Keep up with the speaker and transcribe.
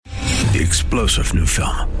the explosive new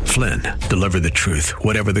film, Flynn, Deliver the Truth,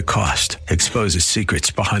 Whatever the Cost, exposes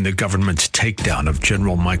secrets behind the government's takedown of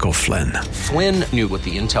General Michael Flynn. Flynn knew what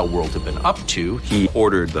the intel world had been up to. He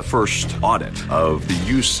ordered the first audit of the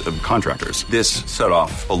use of contractors. This set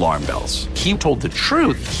off alarm bells. He told the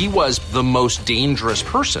truth. He was the most dangerous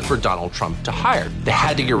person for Donald Trump to hire. They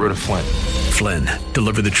had to get rid of Flynn. Flynn,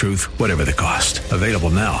 Deliver the Truth, Whatever the Cost. Available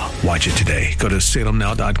now. Watch it today. Go to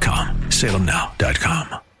salemnow.com.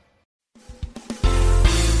 salemnow.com.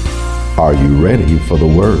 Are you ready for the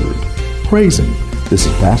word? Praise Him. This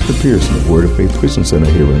is Pastor Pearson of Word of Faith Christian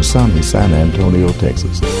Center here in sunny San Antonio,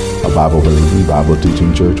 Texas. A Bible-believing,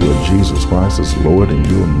 Bible-teaching church where Jesus Christ is Lord and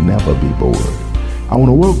you'll never be bored. I want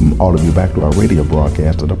to welcome all of you back to our radio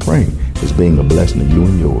broadcast that I pray is being a blessing to you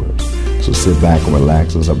and yours. So sit back and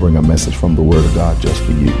relax as I bring a message from the Word of God just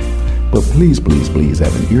for you. But please, please, please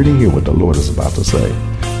have an ear to hear what the Lord is about to say.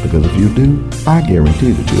 Because if you do, I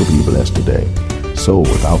guarantee that you'll be blessed today. So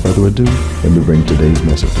without further ado, let me bring today's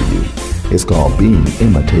message to you. It's called Being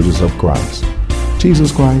Imitators of Christ.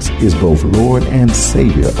 Jesus Christ is both Lord and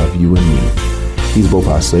Savior of you and me. He's both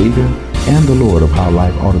our Savior and the Lord of how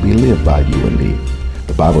life ought to be lived by you and me.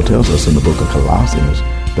 The Bible tells us in the book of Colossians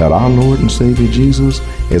that our Lord and Savior Jesus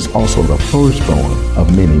is also the firstborn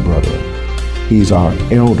of many brethren. He's our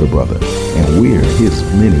elder brother, and we're his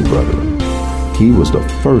many brethren. He was the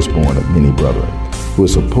firstborn of many brethren, who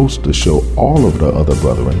is supposed to show all of the other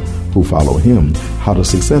brethren who follow him how to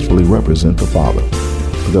successfully represent the Father.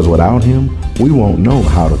 Because without him, we won't know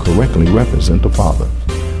how to correctly represent the Father.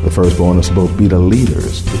 The firstborn is supposed to be the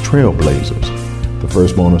leaders, the trailblazers. The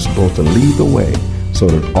firstborn is supposed to lead the way so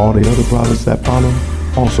that all the other brothers that follow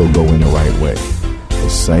also go in the right way. The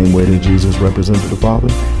same way that Jesus represented the Father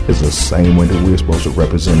is the same way that we're supposed to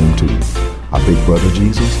represent him too. Our big brother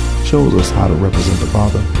Jesus shows us how to represent the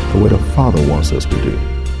Father the way the Father wants us to do.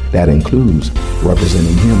 That includes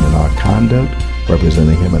representing him in our conduct,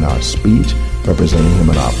 representing him in our speech, representing him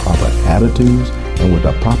in our proper attitudes, and with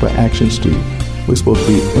our proper actions too. We're supposed to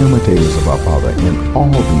be imitators of our Father in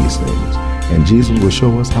all these things. And Jesus will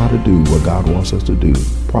show us how to do what God wants us to do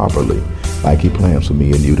properly, like he plans for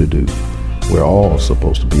me and you to do. We're all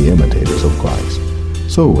supposed to be imitators of Christ.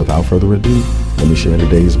 So without further ado, let me share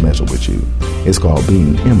today's message with you. It's called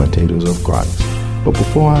Being Imitators of Christ. But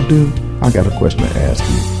before I do, I got a question to ask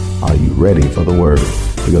you. Are you ready for the word?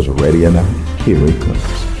 Because ready or not, here it comes.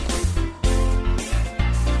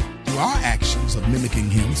 Through our actions of mimicking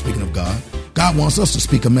him, speaking of God, God wants us to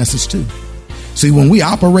speak a message too. See, when we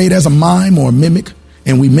operate as a mime or a mimic,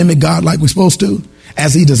 and we mimic God like we're supposed to,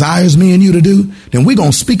 as he desires me and you to do, then we're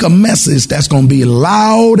going to speak a message that's going to be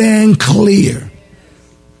loud and clear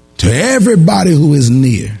to everybody who is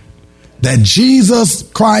near, that Jesus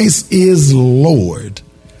Christ is Lord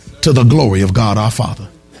to the glory of God our Father,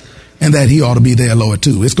 and that he ought to be their Lord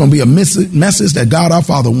too. It's going to be a message that God our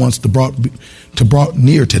Father wants to brought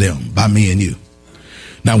near to them by me and you.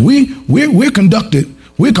 Now we're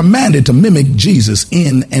commanded to mimic Jesus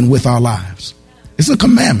in and with our lives. It's a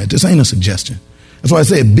commandment. This ain't a suggestion. That's why I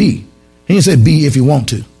said be. He didn't say be if you want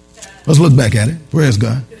to. Let's look back at it. Where's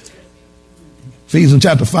God? Ephesians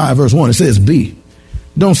chapter 5, verse 1, it says be.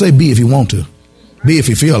 Don't say be if you want to. Be if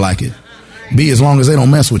you feel like it. Be as long as they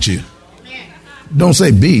don't mess with you. Don't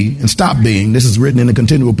say be and stop being. This is written in the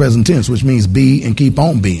continual present tense, which means be and keep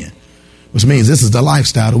on being. Which means this is the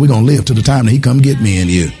lifestyle that we're going to live to the time that he come get me and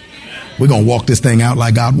you. We're going to walk this thing out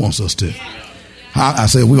like God wants us to. I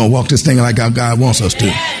said we're going to walk this thing like God wants us to.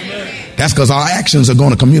 That's because our actions are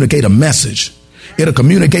going to communicate a message. It'll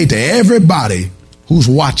communicate to everybody who's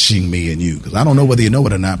watching me and you. Because I don't know whether you know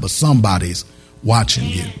it or not, but somebody's watching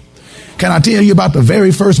you. Can I tell you about the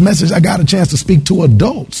very first message I got a chance to speak to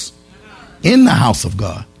adults in the house of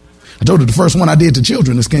God? I told you the first one I did to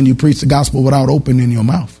children is, can you preach the gospel without opening your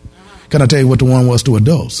mouth? Can I tell you what the one was to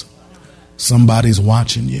adults? Somebody's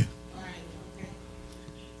watching you.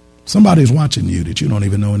 Somebody's watching you that you don't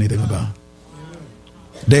even know anything about.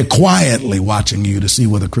 They're quietly watching you to see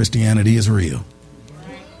whether Christianity is real.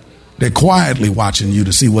 They're quietly watching you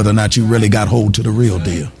to see whether or not you really got hold to the real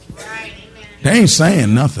deal. They ain't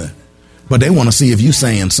saying nothing, but they want to see if you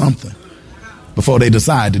saying something before they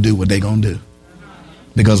decide to do what they're going to do.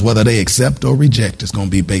 Because whether they accept or reject is going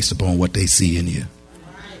to be based upon what they see in you.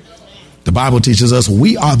 The Bible teaches us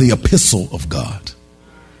we are the epistle of God.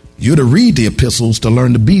 You're to read the epistles to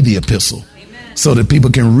learn to be the epistle, so that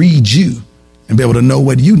people can read you and be able to know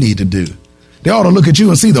what you need to do. They ought to look at you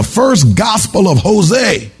and see the first gospel of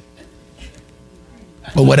Jose,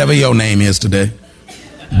 or whatever your name is today,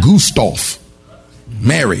 Gustav,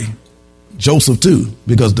 Mary, Joseph too,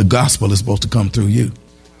 because the gospel is supposed to come through you.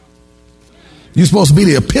 You're supposed to be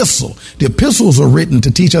the epistle. The epistles are written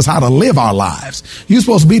to teach us how to live our lives. You're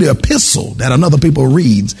supposed to be the epistle that another people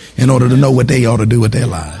reads in order to know what they ought to do with their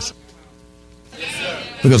lives.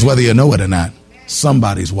 Because whether you know it or not,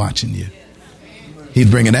 somebody's watching you. He's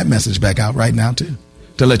bringing that message back out right now too,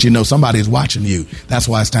 to let you know somebody's watching you. That's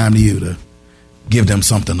why it's time to you to give them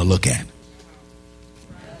something to look at.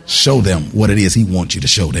 Show them what it is he wants you to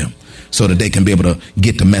show them so that they can be able to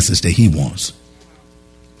get the message that he wants.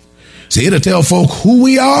 See, it'll tell folk who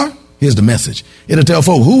we are. Here's the message. It'll tell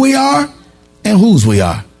folk who we are and whose we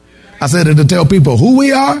are. I said it'll tell people who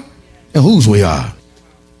we are and whose we are.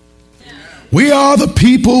 We are the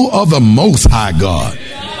people of the Most High God.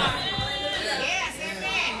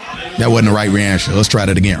 That wasn't the right answer. Let's try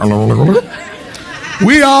that again.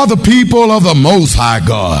 We are the people of the Most High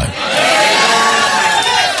God.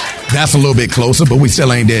 That's a little bit closer, but we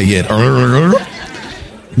still ain't there yet.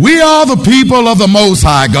 We are the people of the Most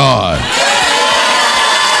High God.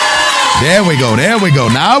 There we go. There we go.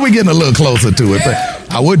 Now we're getting a little closer to it.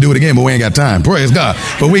 I would do it again, but we ain't got time. Praise God.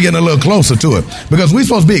 But we're getting a little closer to it because we're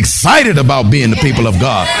supposed to be excited about being the people of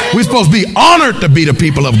God. We're supposed to be honored to be the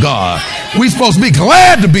people of God. We're supposed to be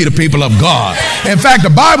glad to be the people of God. In fact, the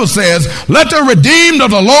Bible says, let the redeemed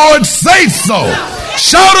of the Lord say so.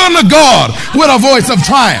 Shout unto God with a voice of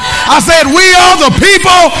triumph. I said, we are the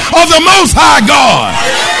people of the Most High God.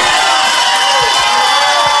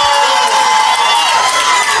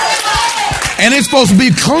 And it's supposed to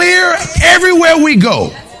be clear everywhere we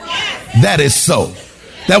go. That is so.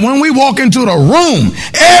 That when we walk into the room,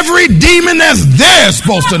 every demon that's there is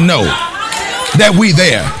supposed to know that we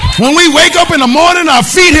there. When we wake up in the morning, our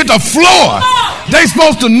feet hit the floor. They're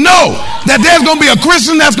supposed to know that there's going to be a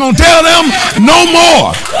Christian that's going to tell them no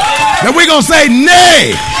more. That we're going to say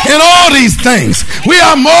nay in all these things. We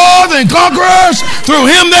are more than conquerors through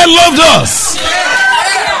him that loved us.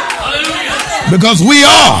 Because we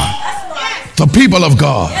are the people of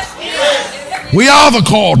God. We are the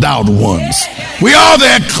called out ones. We are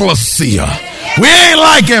the ecclesia. We ain't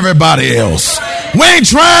like everybody else. We ain't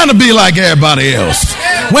trying to be like everybody else.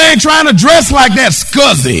 We ain't trying to dress like that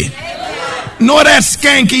scuzzy, nor that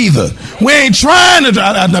skank either. We ain't trying to,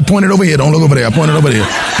 I pointed over here, don't look over there, I pointed over there.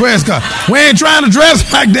 Praise God. We ain't trying to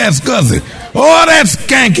dress like that scuzzy, or that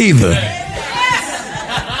skank either.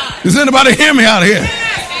 Does anybody hear me out here?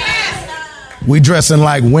 We dressing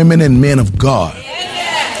like women and men of God.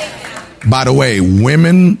 By the way,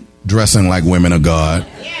 women dressing like women of God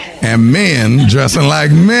and men dressing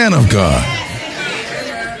like men of God.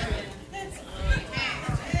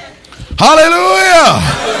 Hallelujah.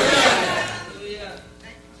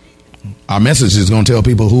 Our message is going to tell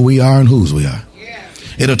people who we are and whose we are.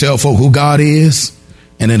 It'll tell folk who God is,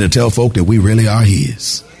 and it'll tell folk that we really are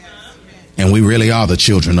his. And we really are the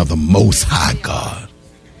children of the Most High God.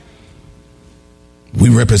 We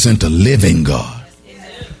represent the living God.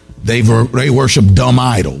 They worship dumb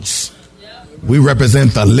idols. We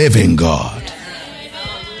represent the living God.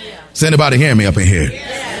 Does anybody hear me up in here?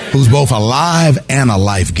 Who's both alive and a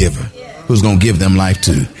life giver. Who's going to give them life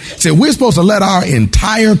too. See, we're supposed to let our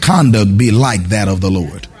entire conduct be like that of the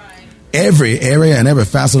Lord. Every area and every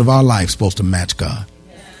facet of our life is supposed to match God.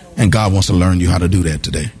 And God wants to learn you how to do that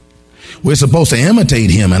today. We're supposed to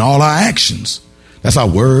imitate him in all our actions. That's our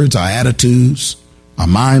words, our attitudes, our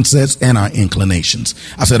mindsets, and our inclinations.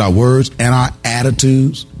 I said our words and our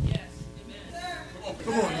attitudes.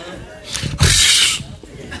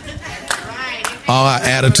 All our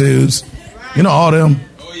attitudes. You know, all them.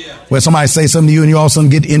 Where somebody say something to you and you all of a sudden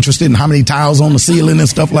get interested in how many tiles on the ceiling and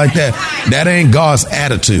stuff like that. That ain't God's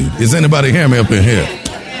attitude. Is anybody hearing me up in here?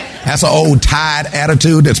 That's an old tired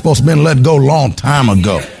attitude that's supposed to have been let go a long time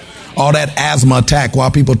ago. All that asthma attack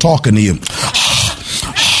while people talking to you.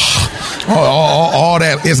 All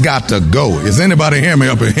that, it's got to go. Is anybody hearing me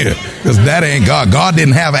up in here? Because that ain't God. God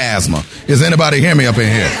didn't have asthma. Is anybody hearing me up in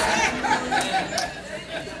here?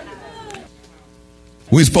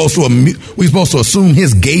 We're supposed to assume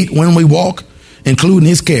his gait when we walk, including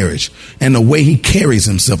his carriage and the way he carries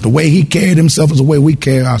himself. The way he carried himself is the way we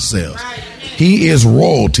carry ourselves. He is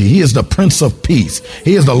royalty. He is the Prince of Peace.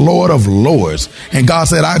 He is the Lord of Lords. And God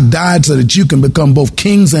said, I died so that you can become both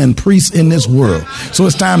kings and priests in this world. So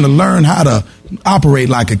it's time to learn how to operate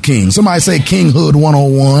like a king. Somebody say Kinghood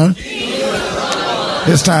 101.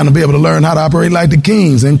 It's time to be able to learn how to operate like the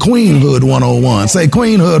kings and Queenhood 101. Say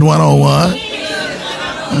Queenhood 101.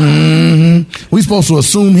 We're supposed to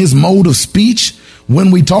assume his mode of speech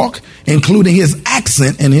when we talk, including his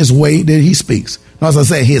accent and his way that he speaks. As I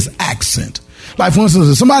say, his accent. Like, for instance,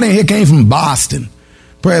 if somebody in here came from Boston,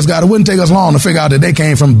 praise God, it wouldn't take us long to figure out that they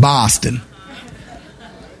came from Boston.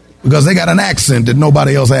 because they got an accent that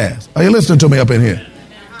nobody else has. Are you listening to me up in here?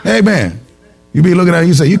 Amen. You be looking at it,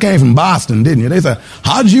 you say, you came from Boston, didn't you? They say,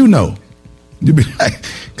 how'd you know? You be like,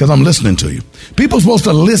 because I'm listening to you. People are supposed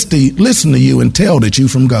to listen to you and tell that you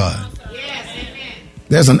from God.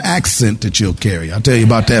 There's an accent that you'll carry. I'll tell you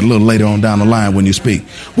about that a little later on down the line when you speak.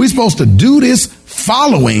 We're supposed to do this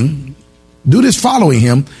following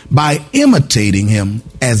him by imitating him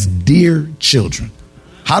as dear children.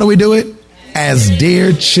 How do we do it? As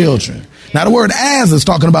dear children. Now, the word as is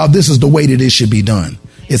talking about this is the way that it should be done.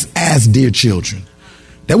 It's as dear children.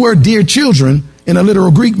 That word dear children in a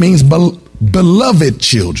literal Greek means beloved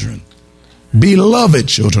children. Beloved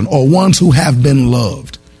children, or ones who have been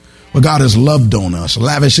loved. Well, God has loved on us,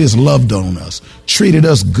 lavished his love on us, treated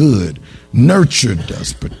us good, nurtured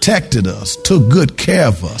us, protected us, took good care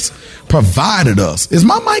of us, provided us. Is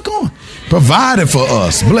my mic on? Provided for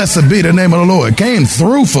us. Blessed be the name of the Lord. Came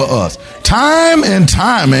through for us time and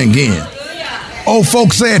time again. Old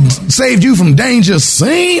folks said, saved you from danger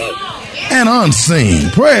seen and unseen.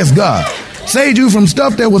 Praise God. Saved you from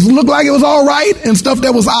stuff that looked like it was all right and stuff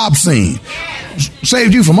that was obscene.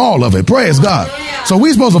 Saved you from all of it. Praise God. So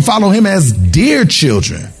we're supposed to follow him as dear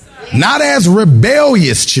children, not as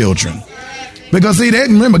rebellious children. Because see,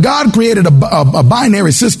 remember, God created a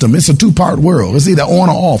binary system. It's a two-part world. It's either on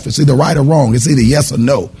or off. It's either right or wrong. It's either yes or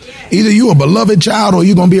no. Either you're a beloved child or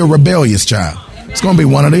you're going to be a rebellious child. It's going to be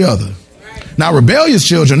one or the other. Now, rebellious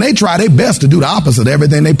children, they try their best to do the opposite of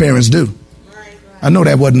everything their parents do. I know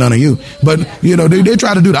that wasn't none of you, but they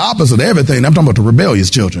try to do the opposite of everything. I'm talking about the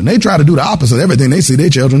rebellious children. They try to do the opposite of everything they see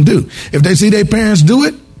their children do. If they see their parents do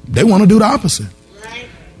it, they want to do the opposite.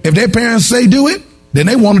 If their parents say do it, then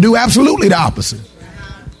they want to do absolutely the opposite.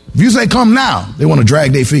 If you say come now, they want to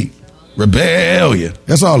drag their feet. Rebellion.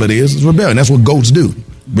 That's all it is. It's rebellion. That's what goats do.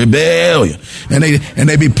 Rebellion. And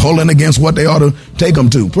they be pulling against what they ought to take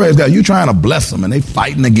them to. Praise God. You trying to bless them and they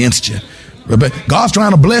fighting against you. God's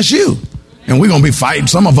trying to bless you. And we're going to be fighting.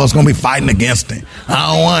 Some of us going to be fighting against it.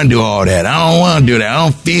 I don't want to do all that. I don't want to do that. I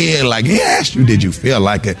don't feel like it. He asked you, did you feel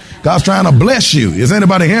like it? God's trying to bless you. Is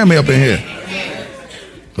anybody hearing me up in here?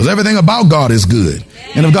 Because everything about God is good.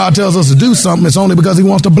 And if God tells us to do something, it's only because he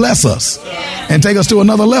wants to bless us and take us to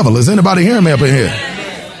another level. Is anybody hearing me up in here?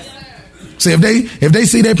 See, if they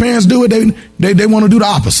see their parents do it, they want to do the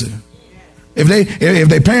opposite. If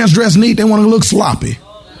their parents dress neat, they want to look sloppy.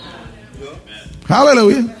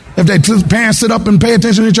 Hallelujah. If their parents sit up and pay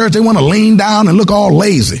attention in church, they want to lean down and look all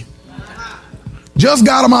lazy. Just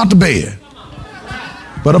got them out the bed.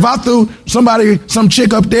 But if I threw some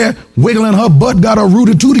chick up there wiggling her butt, got her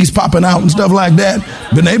rooty tooties popping out and stuff like that,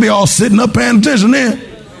 then they be all sitting up paying attention then.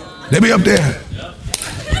 They be up there.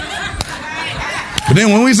 But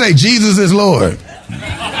then when we say Jesus is Lord,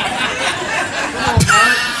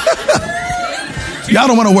 y'all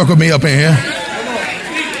don't want to work with me up in here.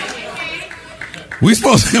 We're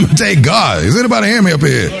supposed to imitate God. Is anybody hearing me up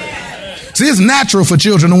here? See, it's natural for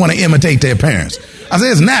children to want to imitate their parents. I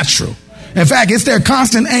say it's natural. In fact, it's their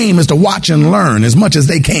constant aim is to watch and learn as much as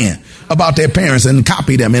they can about their parents and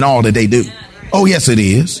copy them in all that they do. Oh, yes, it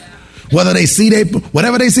is. Whatever they see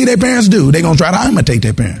their parents do, they're going to try to imitate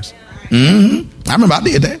their parents. I remember I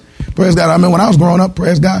did that. Praise God. I mean, when I was growing up,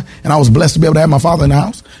 praise God, and I was blessed to be able to have my father in the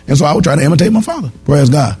house. And so I would try to imitate my father. Praise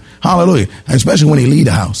God. Hallelujah. And especially when he lead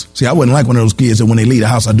the house. See, I wasn't like one of those kids that when they lead the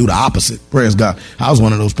house, I do the opposite. Praise God. I was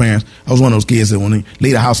one of those parents. I was one of those kids that when they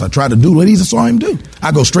lead the house, I try to do what he saw him do.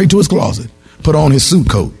 I go straight to his closet, put on his suit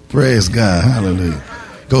coat. Praise God. Hallelujah.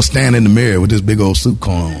 Go stand in the mirror with this big old suit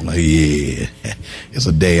coat on. Like, yeah, it's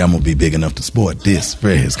a day I'm going to be big enough to sport this.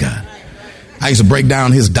 Praise God. I used to break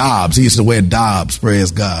down his Dobbs. He used to wear Dobbs.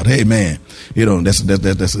 Praise God. Hey, man, that's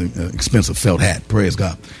an expensive felt hat. Praise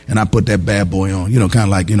God. And I put that bad boy on, kind of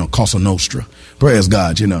like, Cosa Nostra. Praise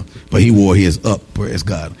God, But he wore his up. Praise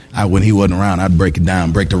God. When he wasn't around, I'd break it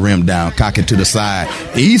down, break the rim down, cock it to the side.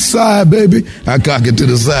 East side, baby. I cock it to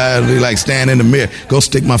the side, like stand in the mirror, go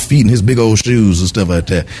stick my feet in his big old shoes and stuff like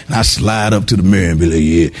that. And I slide up to the mirror and be like,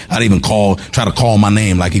 yeah. I'd even try to call my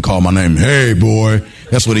name like he called my name. Hey, boy.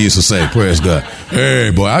 That's what he used to say. Praise God.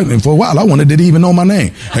 Hey, boy. And for a while, I wondered, did he even know my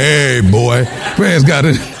name? Hey, boy. Praise God.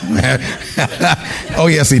 Oh,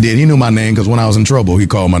 yes, he did. He knew my name because when I was in trouble, he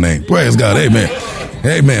called my name. Praise God. Amen.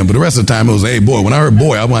 Amen. But the rest of the time, it was, hey, boy. When I heard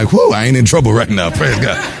boy, I'm like, whoo, I ain't in trouble right now. Praise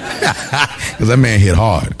God. Because that man hit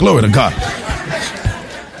hard. Glory to God.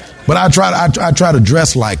 But I try to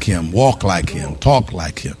dress like him, walk like him, talk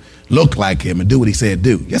like him, look like him, and do what he said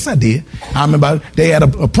do. Yes, I did. I remember they had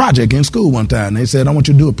a project in school one time. They said, I want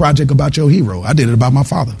you to do a project about your hero. I did it about my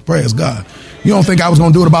father. Praise God. You don't think I was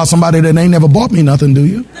going to do it about somebody that ain't never bought me nothing, do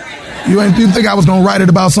you? You think I was going to write it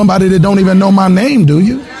about somebody that don't even know my name, do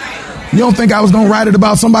you? You don't think I was going to write it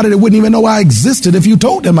about somebody that wouldn't even know I existed if you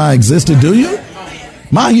told them I existed, do you?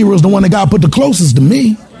 My hero is the one that God put the closest to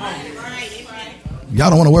me. Y'all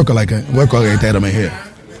don't want to work like that on my head.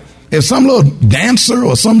 If some little dancer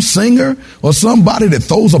or some singer or somebody that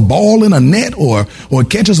throws a ball in a net or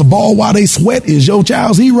catches a ball while they sweat is your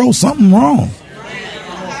child's hero, something wrong.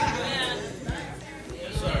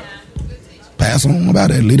 Pass on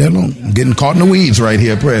about that. Leave that alone. I'm getting caught in the weeds right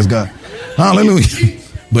here. Praise God. Hallelujah.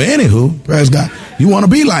 But anywho, praise God. You want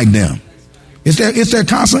to be like them. It's their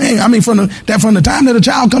constant aim. I mean, from the time that a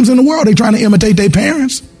child comes in the world, they're trying to imitate their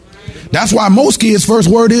parents. That's why most kids' first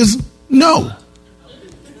word is no.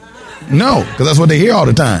 No, because that's what they hear all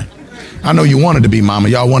the time. I know you wanted to be mama.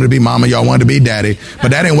 Y'all wanted to be mama. Y'all wanted to be daddy.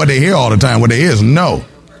 But that ain't what they hear all the time. What they hear is no,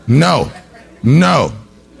 no, no,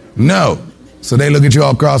 no. So they look at you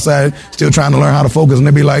all cross-eyed, still trying to learn how to focus, and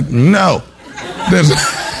they be like, no.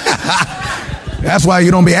 That's why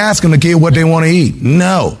you don't be asking the kid what they want to eat.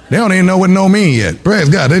 No. They don't even know what no mean yet. Praise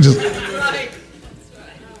God.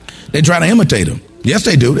 They try to imitate them. Yes,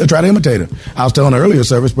 they do. They try to imitate her. I was telling the earlier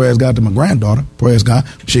service, praise God, to my granddaughter, praise God.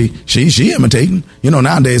 She imitating. You know,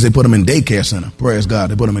 nowadays they put them in daycare center. Praise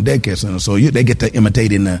God. They put them in daycare center. So they get to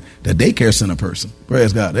imitating the daycare center person.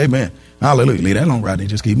 Praise God. Amen. Hallelujah. Leave that alone, right? They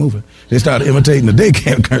just keep moving. They started imitating the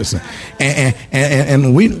daycare person.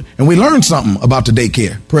 And we learned something about the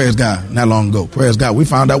daycare. Praise God. Not long ago. Praise God. We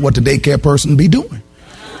found out what the daycare person be doing.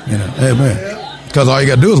 You know, amen. Because all you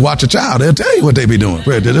got to do is watch a child. They'll tell you what they be doing.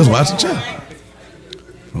 Praise God. Just watch a child.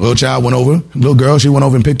 Little child went over, little girl, she went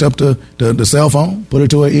over and picked up the cell phone, put it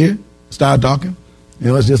to her ear, started talking. You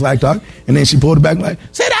know, it's just like talking. And then she pulled it back like,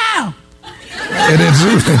 sit down. And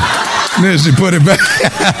then she put it back.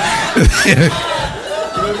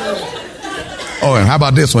 Oh, and how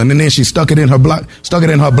about this one? And then she stuck it in her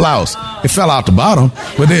blouse. It fell out the bottom,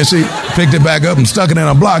 but then she picked it back up and stuck it in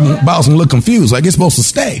her blouse and looked confused, like it's supposed to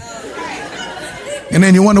stay. And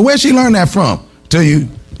then you wonder where she learned that from. Till you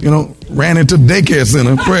ran into the daycare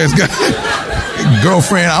center. Praise God.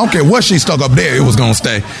 Girlfriend, I don't care what she stuck up there, it was going to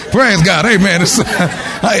stay. Praise God. Amen.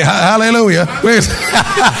 Hallelujah.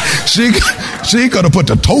 She could have put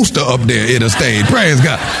the toaster up there, it'd have stayed. Praise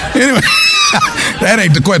God. Anyway, that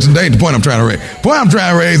ain't the question. That ain't the point I'm trying to raise. The point I'm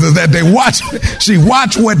trying to raise is that she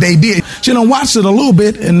watched what they did. She done watched it a little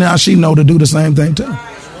bit, and now she know to do the same thing too.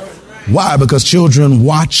 Why? Because children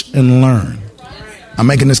watch and learn. I'm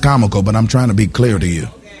making this comical, but I'm trying to be clear to you.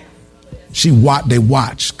 They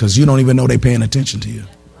watch because you don't even know they're paying attention to you,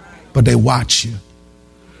 but they watch you.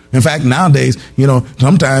 In fact, nowadays,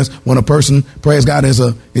 sometimes when a person, praise God, has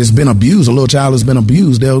been abused, a little child has been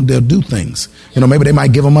abused, they'll do things. Maybe they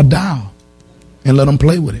might give them a doll and let them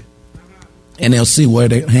play with it, and they'll see where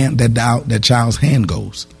that child's hand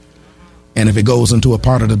goes. And if it goes into a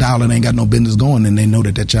part of the doll and ain't got no business going, then they know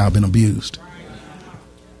that child been abused.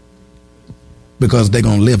 Because they're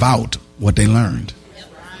going to live out what they learned.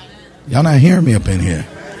 Y'all not hearing me up in here.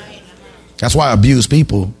 That's why abuse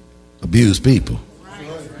people.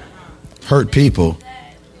 Hurt people.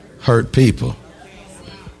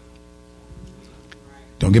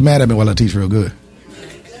 Don't get mad at me while I teach real good.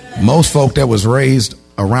 Most folk that was raised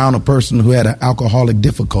around a person who had an alcoholic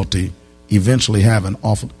difficulty eventually have an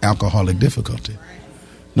alcoholic difficulty.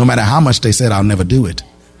 No matter how much they said, I'll never do it.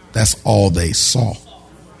 That's all they saw.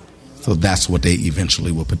 So that's what they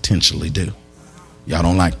eventually will potentially do. Y'all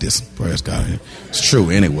don't like this. Praise God. It's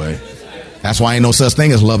true anyway. That's why ain't no such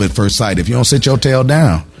thing as love at first sight. If you don't sit your tail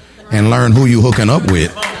down and learn who you hooking up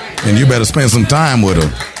with, then you better spend some time with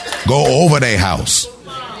them. Go over their house.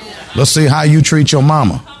 Let's see how you treat your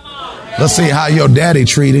mama. Let's see how your daddy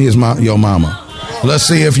treated your mama. Let's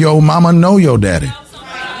see if your mama know your daddy.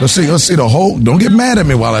 Let's see the whole. Don't get mad at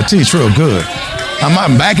me while I teach real good.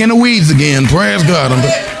 I'm back in the weeds again. Praise God.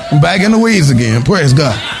 I'm back in the weeds again. Praise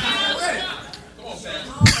God.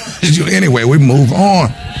 Anyway, we move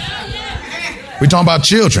on. We're talking about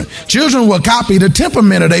children. Children will copy the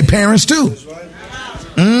temperament of their parents too.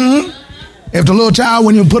 Mm-hmm. If the little child,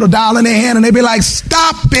 when you put a doll in their hand and they be like,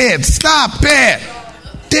 stop it.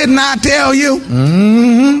 Didn't I tell you?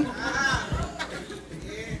 Mm-hmm.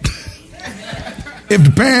 If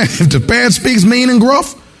the parent speaks mean and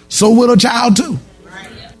gruff, so will a child too.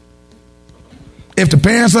 If the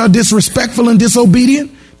parents are disrespectful and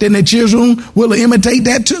disobedient, then their children will imitate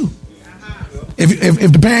that too.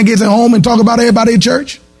 If the parent gets at home and talk about everybody at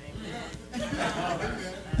church,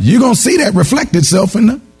 you're going to see that reflect itself in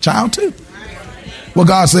the child too. Well,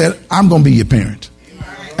 God said, I'm going to be your parent,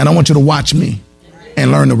 and I want you to watch me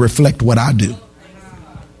and learn to reflect what I do.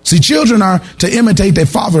 See, children are to imitate their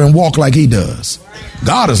father and walk like he does.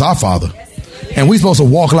 God is our father, and we're supposed to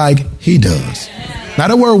walk like he does. Now,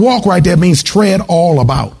 the word walk right there means tread all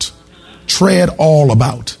about. Tread all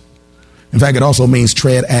about. In fact, it also means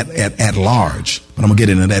tread at large. But I'm going to get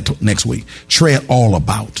into that next week. Tread all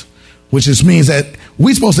about. Which just means that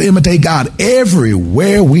we're supposed to imitate God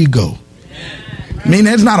everywhere we go. I mean,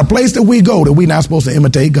 there's not a place that we go that we're not supposed to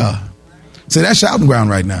imitate God. See, that's shouting ground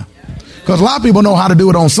right now. Because a lot of people know how to do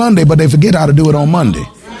it on Sunday, but they forget how to do it on Monday.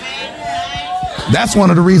 That's one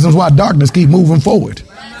of the reasons why darkness keep moving forward.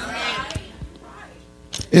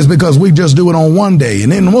 It's because we just do it on one day.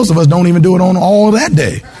 And then most of us don't even do it on all that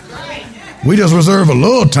day. We just reserve a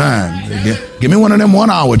little time. Give me one of them 1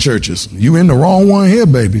 hour churches. You in the wrong one here,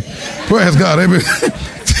 baby. Praise God.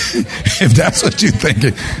 If that's what you're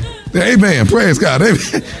thinking. Amen. Praise God.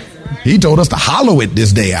 He told us to hollow it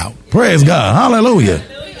this day out. Praise God. Hallelujah.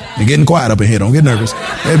 You're getting quiet up in here. Don't get nervous.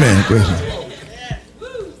 Amen. Praise God.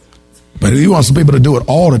 But he wants some people to do it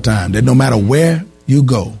all the time. That no matter where you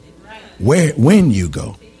go, when you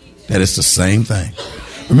go, that it's the same thing.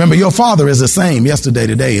 Remember, your Father is the same yesterday,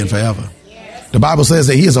 today, and forever. The Bible says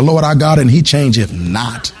that he is the Lord our God and he changeth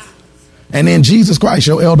not. And then Jesus Christ,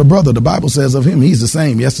 your elder brother, the Bible says of him, he's the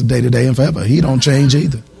same yesterday, today, and forever. He don't change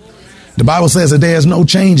either. The Bible says that there is no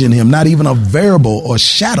change in him, not even a variable or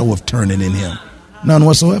shadow of turning in him. None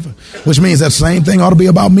whatsoever. Which means that same thing ought to be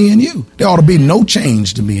about me and you. There ought to be no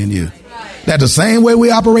change to me and you. That the same way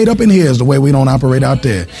we operate up in here is the way we don't operate out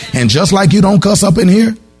there. And just like you don't cuss up in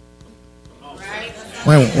here.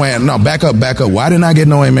 No, back up. Why didn't I get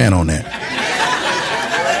no amen on that?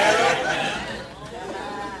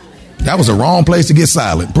 That was the wrong place to get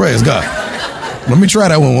silent. Praise God. Let me try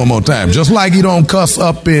that one more time. Just like you don't cuss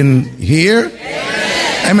up in here.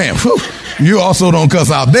 Amen. Whew. You also don't cuss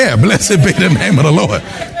out there. Blessed be the name of the Lord.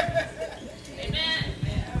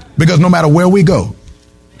 Because no matter where we go,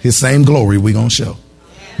 his same glory we're going to show.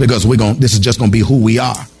 Because this is just going to be who we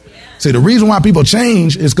are. See, the reason why people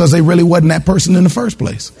change is because they really wasn't that person in the first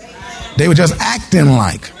place. They were just acting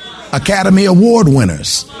like Academy Award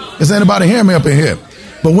winners. Is anybody hearing me up in here?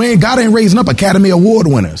 But God ain't raising up Academy Award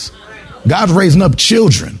winners. God's raising up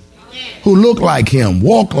children who look like him,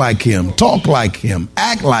 walk like him, talk like him,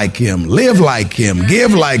 act like him, live like him,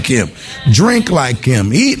 give like him, drink like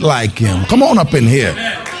him, eat like him. Come on up in here.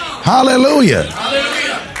 Hallelujah.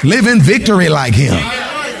 Live in victory like him.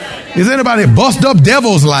 Is anybody bust up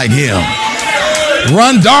devils like him?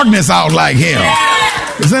 Run darkness out like him?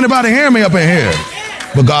 Is anybody hearing me up in here?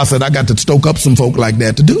 But God said, I got to stoke up some folk like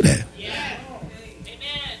that to do that.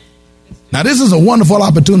 Now, this is a wonderful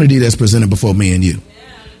opportunity that's presented before me and you.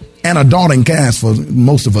 And a daunting task for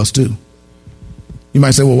most of us, too. You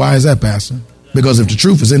might say, well, why is that, Pastor? Because if the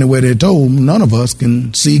truth is anywhere they're told, none of us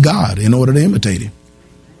can see God in order to imitate him.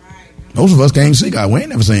 Most of us can't see God. We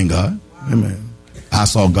ain't never seen God. Amen. I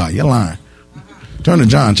saw God. You're lying. Turn to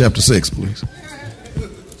John chapter 6, please.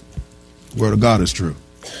 Word of God is true.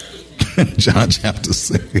 John chapter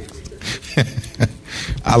 6.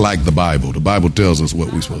 I like the Bible. The Bible tells us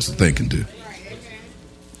what we're supposed to think and do.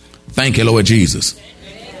 Thank you, Lord Jesus.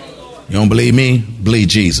 You don't believe me? Believe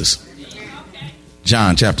Jesus.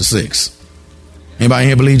 John chapter 6. Anybody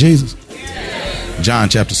here believe Jesus? John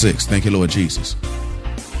chapter 6. Thank you, Lord Jesus.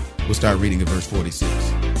 We'll start reading at verse 46.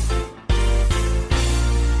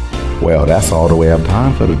 Well, that's all the way I have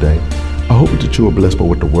time for today. I hope that you are blessed by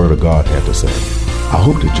what the Word of God had to say. I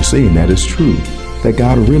hope that you're seeing that it's true, that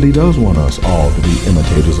God really does want us all to be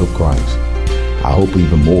imitators of Christ. I hope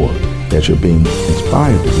even more that you're being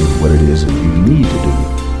inspired to do what it is that you need to do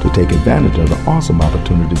to take advantage of the awesome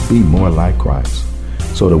opportunity to be more like Christ,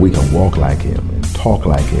 so that we can walk like him and talk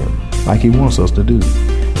like him, like he wants us to do,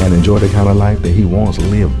 and enjoy the kind of life that he wants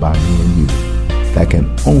lived by me and you. That can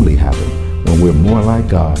only happen when we're more like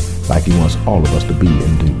God, like he wants all of us to be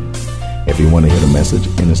and do. If you want to hear the message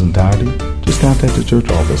in its entirety, just contact the church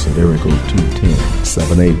office at area code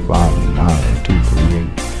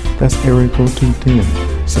 210-785-9238. That's area code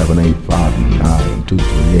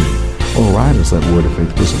 210-785-9238. Or write us at Word of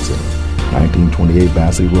Faith Christian Center, 1928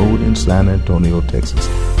 Bassey Road in San Antonio, Texas,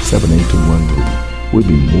 78213. We'd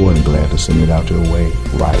be more than glad to send it out your way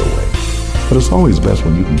right away. But it's always best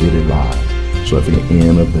when you can get it live. So if you're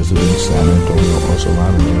in or visiting San Antonio or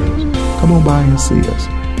surrounding areas, come on by and see us.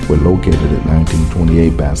 We're located at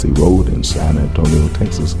 1928 Bassey Road in San Antonio,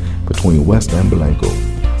 Texas, between West and Blanco.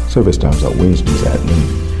 Service times are Wednesdays at noon,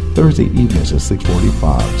 Thursday evenings at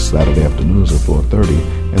 6:45, Saturday afternoons at 4:30,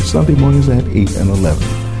 and Sunday mornings at 8 and 11.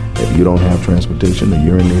 If you don't have transportation and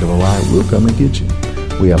you're in need of a ride, we'll come and get you.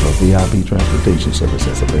 We have a VIP transportation service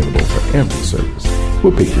that's available for every service.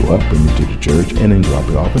 We'll pick you up, bring you to the church, and then drop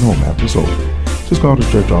you off at home after it's over. Just call the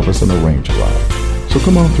church office and arrange a ride. So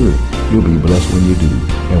come on through. You'll be blessed when you do,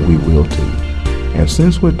 and we will too. And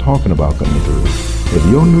since we're talking about coming through, if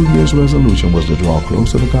your New Year's resolution was to draw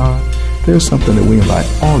closer to God, there's something that we invite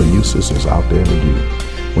all of you sisters out there to do.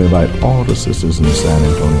 We invite all the sisters in San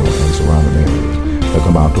Antonio and surrounding areas to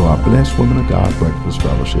come out to our Blessed Women of God Breakfast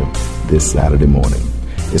Fellowship this Saturday morning.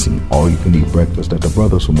 It's an all-you-can-eat breakfast that the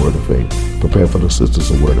brothers from Word of Faith prepare for the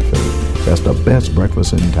sisters of Word of Faith. That's the best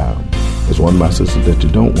breakfast in town. It's one of my sisters that you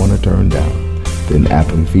don't want to turn down. Then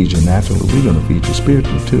after we feed you naturally, we're going to feed you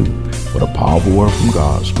spiritually too, with a powerful word from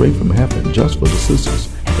God, straight from heaven, just for the sisters.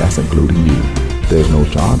 That's including you. There's no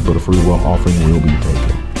charge, but a free will offering will be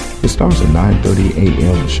taken. It starts at 9:30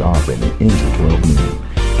 a.m. sharp and it ends at 12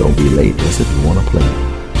 noon. Don't be late, just if you want to play.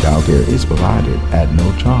 Childcare is provided at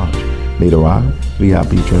no charge. Need a ride?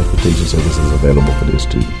 VIP transportation services available for this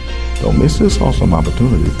too. Don't miss this awesome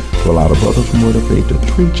opportunity to allow the brothers from Word of Faith to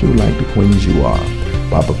treat you like the queens you are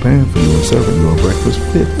by preparing for you and serving you a breakfast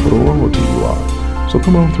fit for the royalty you are. So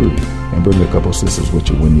come on through and bring a couple sisters with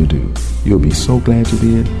you when you do. You'll be so glad you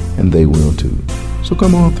did, and they will too. So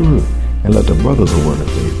come on through and let the brothers of Word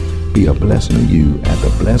of Faith be a blessing to you at the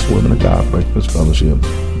Blessed Women of God Breakfast Fellowship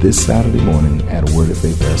this Saturday morning at Word of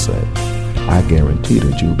Faith SA. I guarantee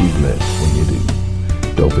that you'll be blessed when you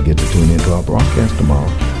do. Don't forget to tune into our broadcast tomorrow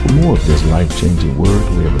for more of this life-changing word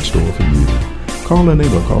we have in store for you. Call a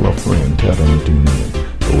neighbor, call a friend, tell them to tune in.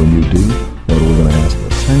 But when you do, know that we're going to ask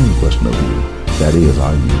the same question of you. That is,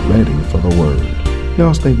 are you ready for the word?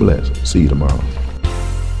 Y'all stay blessed. See you tomorrow.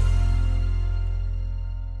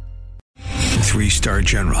 3-star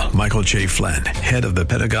General Michael J. Flynn, head of the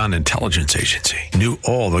Pentagon Intelligence Agency, knew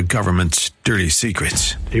all the government's dirty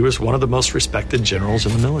secrets. He was one of the most respected generals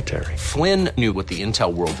in the military. Flynn knew what the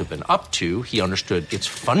intel world had been up to. He understood its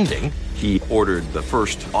funding. He ordered the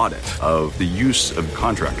first audit of the use of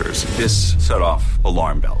contractors. This set off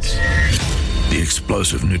alarm bells. The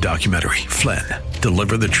explosive new documentary, Flynn,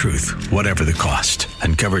 Deliver the Truth, Whatever the Cost,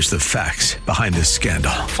 uncovers the facts behind this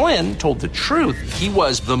scandal. Flynn told the truth. He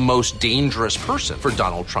was the most dangerous person for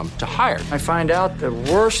Donald Trump to hire. I find out the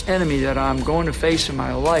worst enemy that I'm going to face in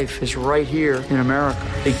my life is right here in America.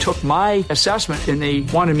 They took my assessment and they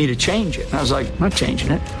wanted me to change it. And I was like, I'm not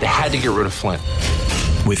changing it. They had to get rid of Flynn.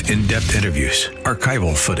 With in-depth interviews,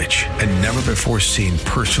 archival footage, and never-before-seen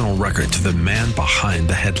personal records of the man behind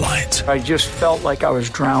the headlines. I just felt like I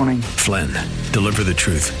was drowning. Flynn, Deliver the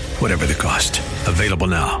Truth, Whatever the Cost. Available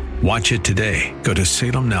now. Watch it today. Go to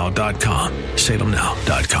salemnow.com.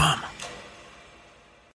 salemnow.com.